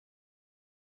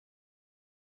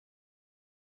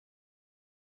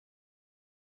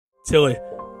Tilly,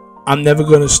 I'm never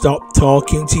gonna stop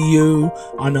talking to you.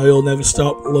 I know you'll never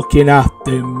stop looking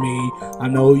after me. I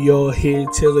know you're here,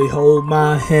 Tilly, hold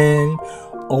my hand.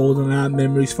 Holding our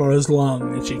memories for as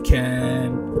long as you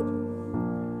can.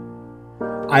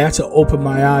 I had to open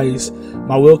my eyes.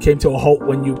 My world came to a halt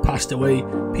when you passed away.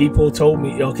 People told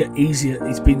me it'll get easier.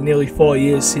 It's been nearly 4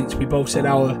 years since we both said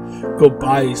our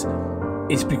goodbyes.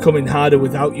 It's becoming harder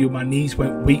without you. My knees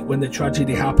went weak when the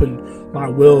tragedy happened. My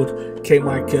world came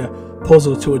like a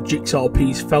puzzle to a jigsaw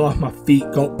piece. Fell off my feet,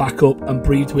 got back up and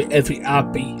breathed with every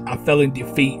heartbeat. I fell in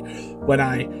defeat when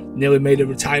I nearly made a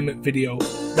retirement video.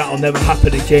 That'll never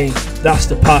happen again. That's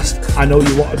the past. I know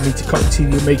you wanted me to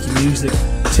continue making music.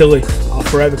 Tilly, I'll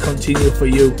forever continue for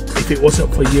you. If it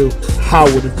wasn't for you, I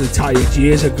would have retired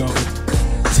years ago.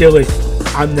 Tilly,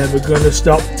 I'm never gonna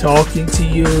stop talking to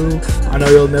you. I know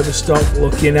you'll never stop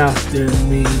looking after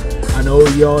me. I know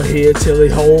you're here, Tilly,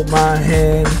 hold my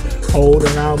hand.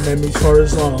 Holding our memories for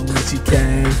as long as you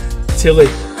can. Tilly,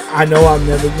 I know I'm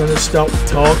never gonna stop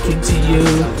talking to you.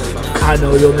 I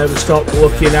know you'll never stop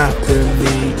looking after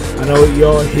me. I know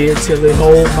you're here, Tilly,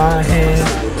 hold my hand.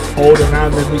 Holding our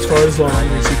memories for as long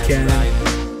as you can.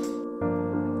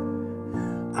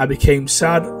 I became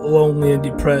sad, lonely and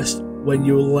depressed when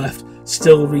you left.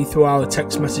 Still read through our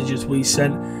text messages we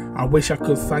sent. I wish I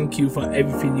could thank you for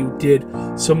everything you did.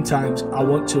 Sometimes I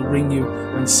want to ring you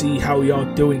and see how you're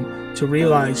doing. To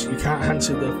realize you can't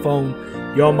answer the phone.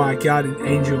 You're my guardian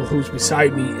angel who's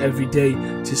beside me every day.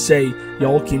 To say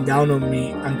you're looking down on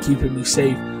me and keeping me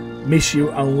safe. Miss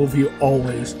you and love you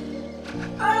always.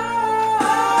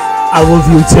 I love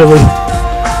you, Tilly.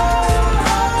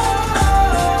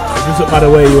 It doesn't matter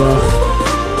where you are,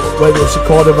 whether it's a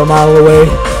quarter of a mile away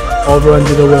or the end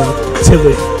of the world.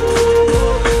 Tilly,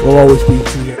 we'll always be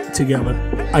together,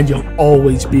 and you'll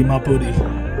always be my buddy.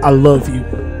 I love you.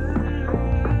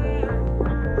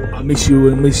 I miss you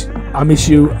and miss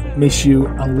you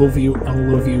and love you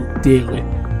dearly.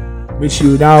 Miss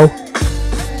you now,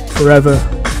 forever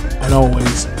and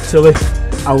always. Tilly,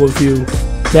 I love you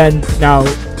then, now,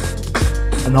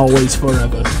 and always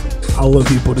forever. I love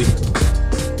you, buddy,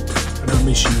 and I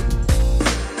miss you.